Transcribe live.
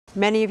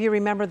Many of you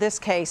remember this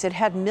case. It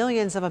had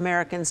millions of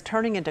Americans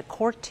turning into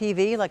court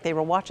TV like they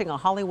were watching a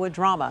Hollywood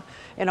drama.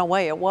 In a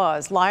way, it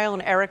was. Lyle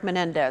and Eric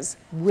Menendez,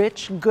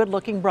 rich,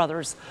 good-looking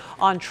brothers,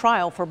 on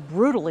trial for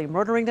brutally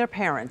murdering their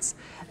parents.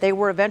 They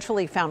were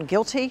eventually found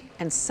guilty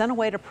and sent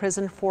away to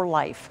prison for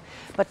life.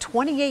 But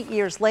 28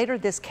 years later,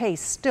 this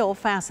case still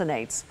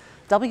fascinates.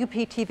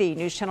 WPTV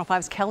News Channel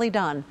 5's Kelly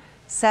Dunn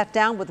sat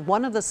down with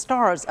one of the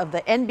stars of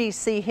the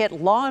NBC hit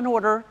Law &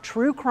 Order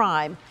True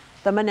Crime,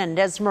 the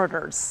Menendez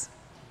murders.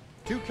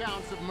 2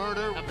 counts of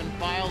murder have been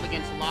filed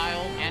against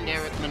Lyle and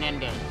Eric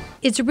Menendez.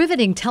 It's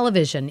riveting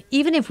television,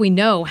 even if we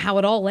know how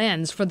it all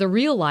ends for the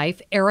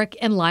real-life Eric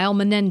and Lyle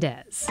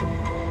Menendez.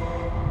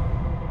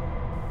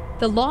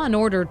 The Law &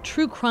 Order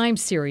True Crime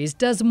series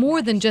does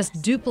more than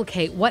just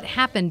duplicate what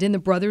happened in the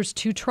brothers'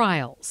 2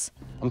 trials.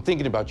 I'm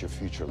thinking about your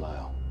future,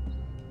 Lyle.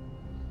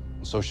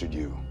 And so should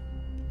you.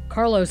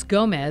 Carlos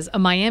Gomez, a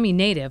Miami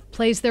native,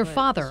 plays their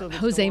father,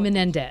 Jose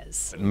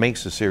Menendez. What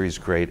makes the series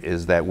great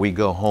is that we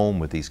go home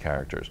with these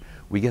characters.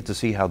 We get to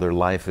see how their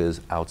life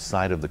is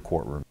outside of the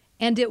courtroom.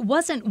 And it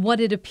wasn't what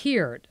it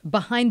appeared.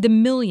 Behind the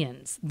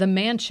millions, the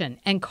mansion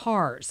and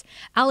cars,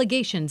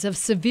 allegations of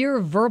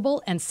severe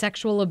verbal and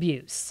sexual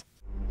abuse.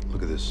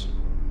 Look at this.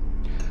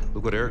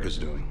 Look what Erica's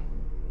doing.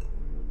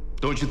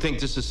 Don't you think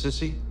this is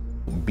sissy?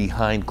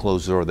 Behind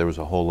closed doors, there was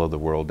a whole other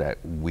world that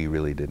we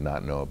really did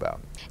not know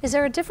about. Is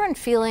there a different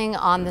feeling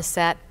on the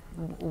set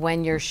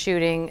when you're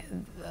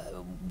shooting,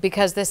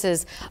 because this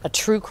is a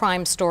true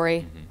crime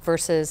story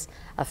versus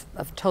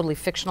a totally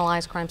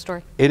fictionalized crime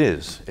story? It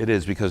is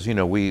because, you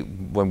know,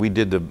 when we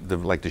did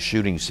the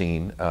shooting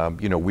scene,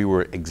 you know, we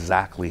were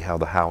exactly how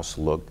the house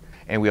looked,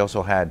 and we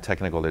also had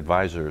technical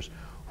advisors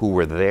who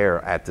were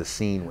there at the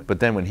scene. But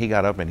then when he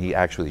got up and he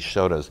actually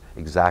showed us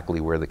exactly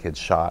where the kids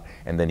shot,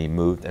 and then he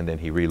moved and then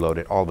he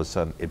reloaded, all of a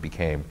sudden it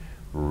became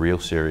real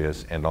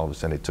serious, and all of a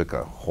sudden it took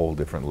a whole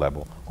different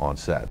level on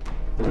set.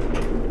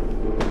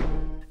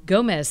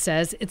 Gomez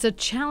says it's a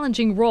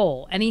challenging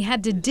role, and he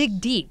had to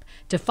dig deep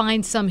to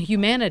find some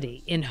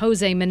humanity in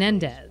Jose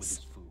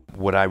Menendez.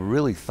 What I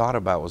really thought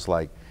about was,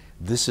 like,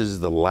 this is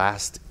the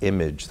last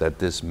image that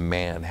this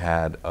man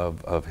had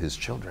of his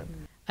children.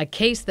 A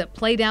case that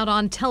played out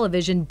on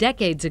television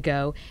decades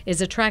ago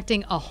is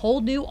attracting a whole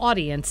new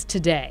audience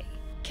today.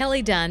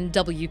 Kelly Dunn,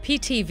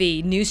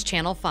 WPTV News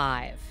Channel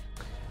 5.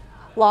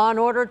 Law &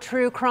 Order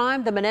True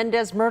Crime, the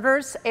Menendez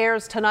murders,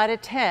 airs tonight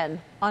at 10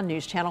 on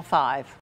News Channel 5.